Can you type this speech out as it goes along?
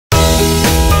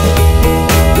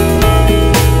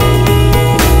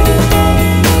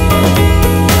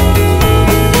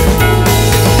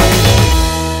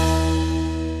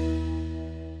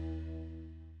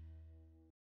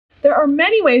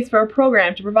ways for a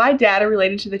program to provide data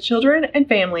related to the children and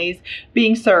families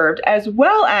being served, as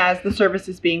well as the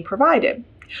services being provided.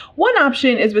 One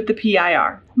option is with the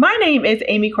PIR. My name is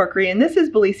Amy Corkery, and this is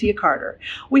Belicia Carter.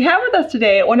 We have with us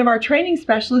today one of our training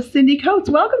specialists, Cindy Coates.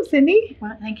 Welcome, Cindy.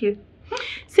 Well, thank you.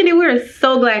 Cindy, we're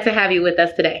so glad to have you with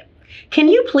us today. Can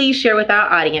you please share with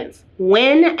our audience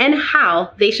when and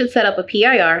how they should set up a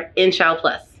PIR in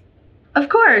ChildPlus? Of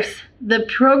course. The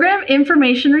Program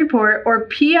Information Report, or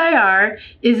PIR,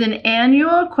 is an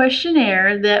annual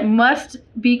questionnaire that must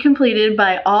be completed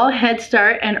by all Head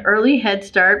Start and Early Head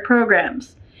Start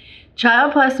programs.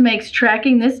 ChildPlus makes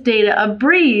tracking this data a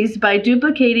breeze by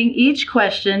duplicating each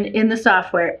question in the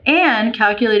software and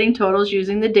calculating totals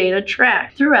using the data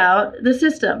tracked throughout the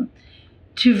system.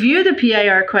 To view the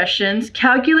PIR questions,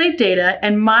 calculate data,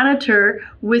 and monitor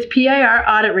with PIR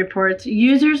audit reports,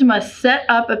 users must set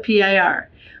up a PIR.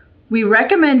 We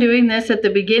recommend doing this at the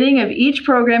beginning of each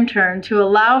program term to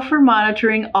allow for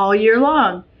monitoring all year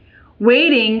long.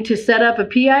 Waiting to set up a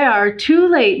PIR too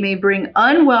late may bring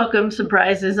unwelcome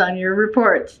surprises on your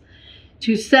reports.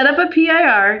 To set up a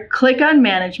PIR, click on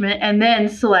Management and then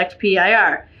select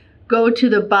PIR. Go to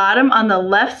the bottom on the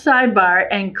left sidebar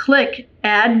and click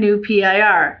Add New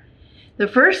PIR. The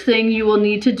first thing you will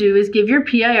need to do is give your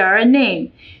PIR a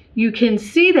name. You can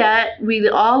see that we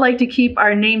all like to keep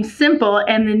our names simple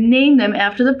and then name them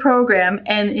after the program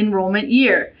and enrollment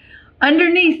year.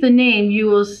 Underneath the name, you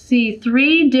will see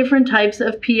 3 different types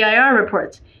of PIR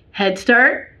reports: Head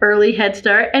Start, Early Head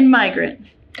Start, and Migrant.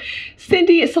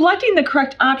 Cindy, selecting the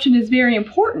correct option is very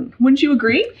important. Wouldn't you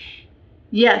agree?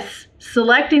 Yes,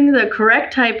 selecting the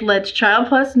correct type lets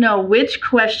ChildPlus know which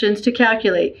questions to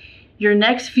calculate. Your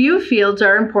next few fields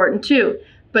are important too,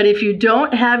 but if you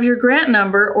don't have your grant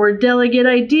number or delegate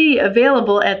ID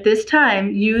available at this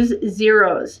time, use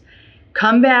zeros.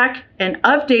 Come back and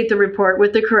update the report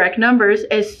with the correct numbers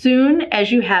as soon as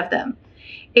you have them.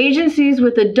 Agencies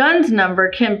with a DUNS number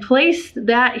can place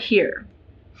that here.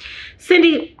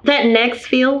 Cindy, that next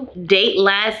field, date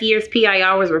last year's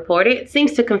PIR was reported,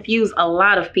 seems to confuse a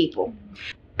lot of people,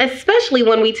 especially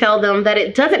when we tell them that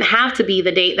it doesn't have to be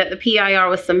the date that the PIR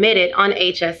was submitted on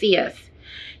HSES.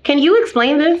 Can you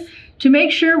explain this? To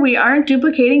make sure we aren't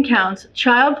duplicating counts,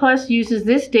 ChildPlus uses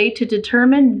this date to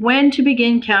determine when to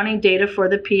begin counting data for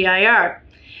the PIR.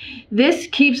 This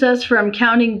keeps us from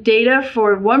counting data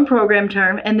for one program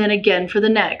term and then again for the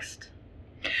next.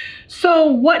 So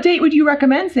what date would you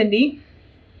recommend, Cindy?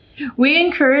 We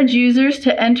encourage users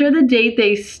to enter the date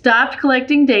they stopped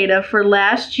collecting data for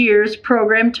last year's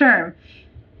program term.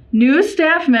 New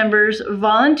staff members,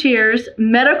 volunteers,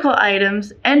 medical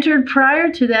items entered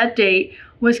prior to that date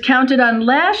was counted on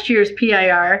last year's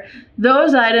PIR.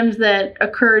 Those items that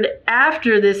occurred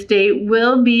after this date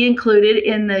will be included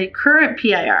in the current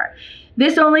PIR.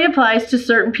 This only applies to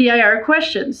certain PIR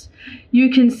questions.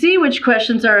 You can see which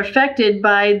questions are affected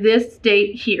by this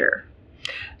date here.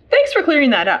 Thanks for clearing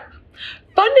that up.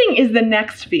 Funding is the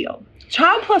next field.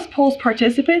 ChildPlus pulls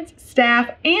participants,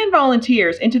 staff, and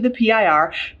volunteers into the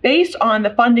PIR based on the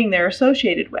funding they're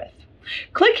associated with.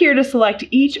 Click here to select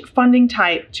each funding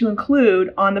type to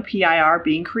include on the PIR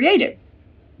being created.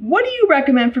 What do you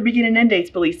recommend for begin and end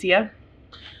dates, Belicia?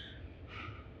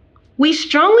 We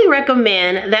strongly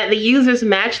recommend that the users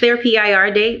match their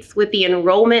PIR dates with the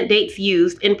enrollment dates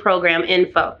used in program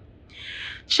info.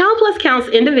 ChildPlus counts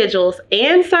individuals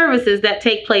and services that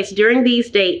take place during these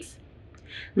dates.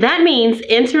 That means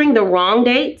entering the wrong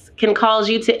dates can cause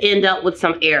you to end up with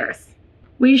some errors.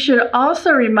 We should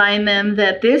also remind them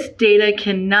that this data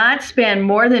cannot span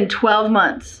more than 12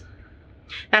 months.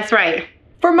 That's right.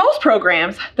 For most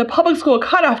programs, the public school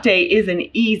cutoff date is an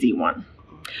easy one.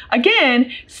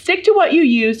 Again, stick to what you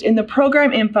used in the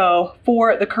program info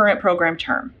for the current program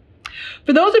term.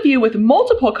 For those of you with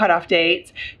multiple cutoff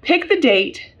dates, pick the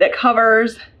date that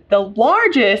covers the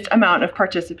largest amount of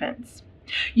participants.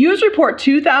 Use Report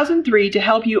 2003 to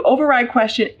help you override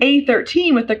question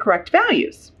A13 with the correct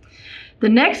values. The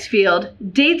next field,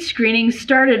 date screening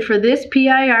started for this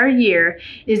PIR year,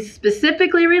 is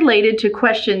specifically related to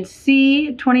question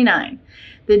C29.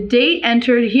 The date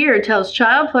entered here tells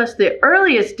ChildPlus the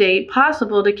earliest date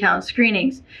possible to count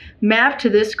screenings, mapped to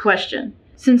this question.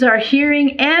 Since our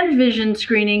hearing and vision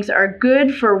screenings are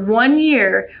good for 1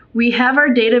 year, we have our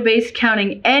database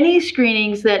counting any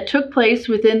screenings that took place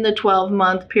within the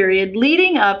 12-month period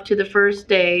leading up to the first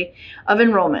day of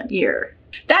enrollment year.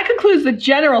 That concludes the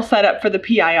general setup for the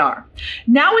PIR.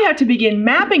 Now we have to begin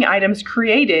mapping items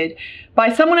created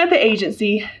by someone at the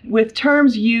agency with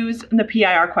terms used in the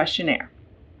PIR questionnaire.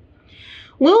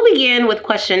 We'll begin with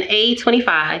question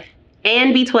A25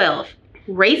 and B12,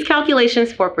 race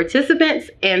calculations for participants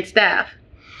and staff.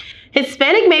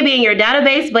 Hispanic may be in your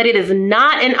database, but it is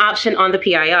not an option on the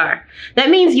PIR. That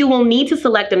means you will need to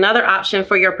select another option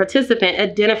for your participant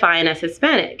identifying as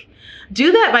Hispanic.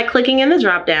 Do that by clicking in the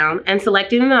drop-down and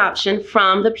selecting an option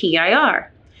from the PIR.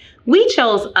 We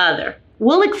chose Other.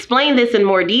 We'll explain this in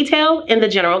more detail in the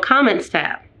General Comments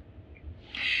tab.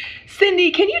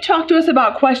 Cindy, can you talk to us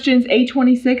about questions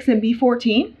A26 and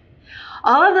B14?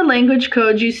 All of the language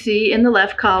codes you see in the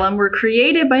left column were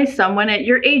created by someone at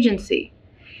your agency.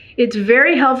 It's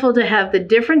very helpful to have the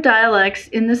different dialects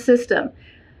in the system,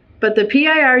 but the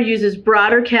PIR uses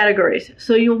broader categories,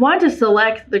 so you'll want to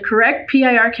select the correct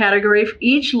PIR category for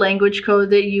each language code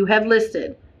that you have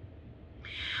listed.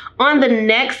 On the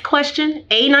next question,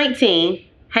 A19,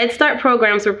 Head Start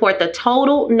programs report the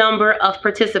total number of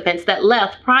participants that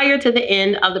left prior to the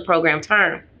end of the program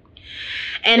term,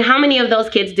 and how many of those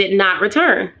kids did not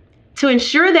return. To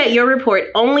ensure that your report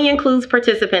only includes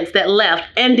participants that left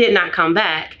and did not come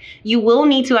back, you will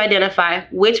need to identify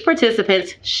which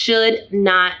participants should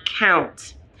not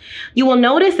count. You will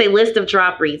notice a list of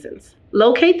drop reasons.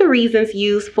 Locate the reasons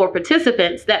used for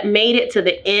participants that made it to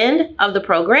the end of the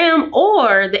program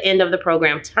or the end of the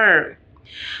program term.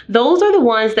 Those are the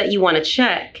ones that you want to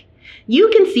check. You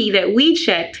can see that we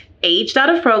checked aged out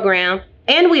of program,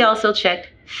 and we also checked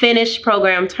finished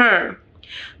program term.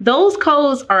 Those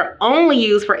codes are only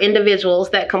used for individuals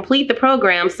that complete the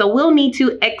program, so we'll need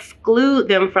to exclude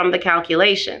them from the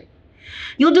calculation.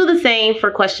 You'll do the same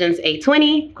for questions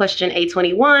A20, question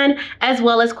A21, as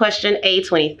well as question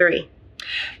A23.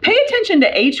 Pay attention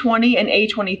to A20 and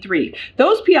A23.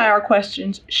 Those PIR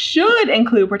questions should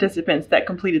include participants that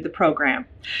completed the program.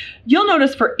 You'll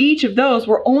notice for each of those,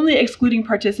 we're only excluding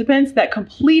participants that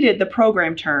completed the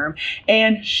program term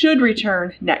and should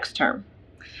return next term.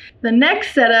 The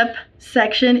next setup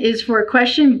section is for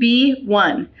question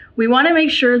B1. We want to make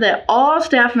sure that all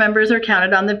staff members are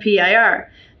counted on the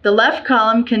PIR. The left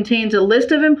column contains a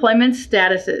list of employment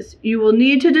statuses. You will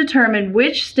need to determine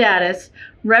which status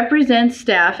represents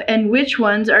staff and which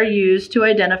ones are used to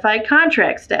identify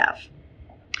contract staff.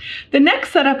 The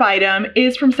next setup item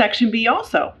is from section B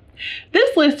also.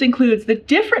 This list includes the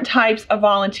different types of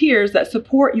volunteers that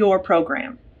support your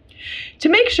program. To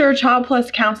make sure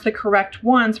ChildPlus counts the correct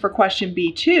ones for question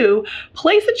B2,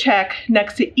 place a check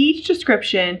next to each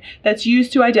description that's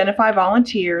used to identify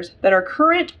volunteers that are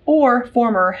current or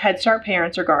former Head Start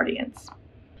parents or guardians.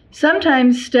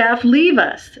 Sometimes staff leave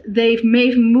us. They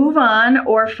may move on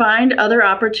or find other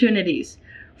opportunities.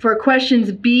 For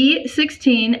questions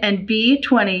B16 and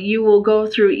B20, you will go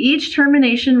through each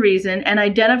termination reason and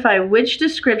identify which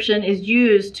description is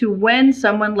used to when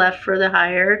someone left for the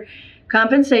higher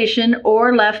compensation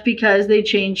or left because they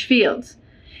changed fields.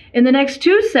 In the next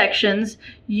two sections,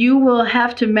 you will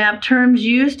have to map terms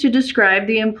used to describe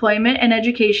the employment and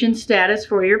education status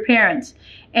for your parents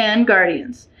and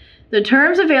guardians. The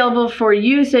terms available for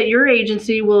use at your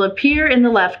agency will appear in the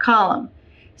left column.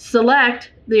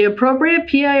 Select the appropriate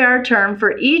PIR term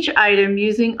for each item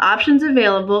using options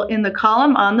available in the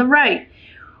column on the right.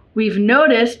 We've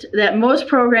noticed that most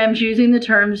programs using the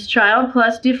terms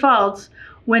ChildPlus defaults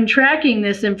when tracking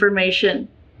this information.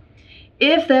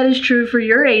 If that is true for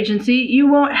your agency, you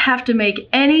won't have to make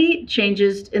any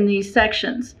changes in these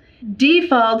sections.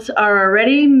 Defaults are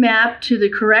already mapped to the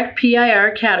correct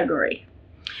PIR category.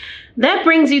 That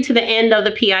brings you to the end of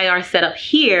the PIR setup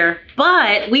here,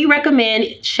 but we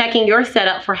recommend checking your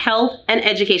setup for health and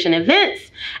education events,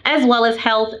 as well as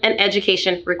health and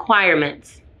education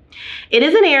requirements. It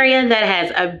is an area that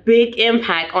has a big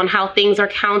impact on how things are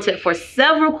counted for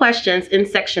several questions in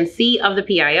section C of the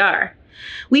PIR.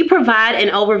 We provide an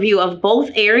overview of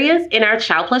both areas in our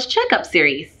ChildPlus Checkup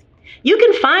series. You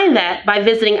can find that by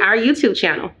visiting our YouTube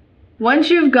channel.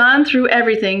 Once you've gone through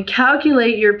everything,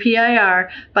 calculate your PIR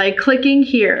by clicking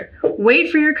here. Wait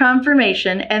for your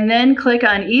confirmation and then click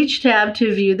on each tab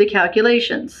to view the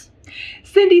calculations.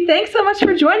 Cindy, thanks so much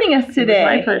for joining us today. It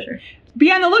was my pleasure.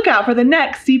 Be on the lookout for the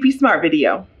next CP Smart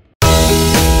video.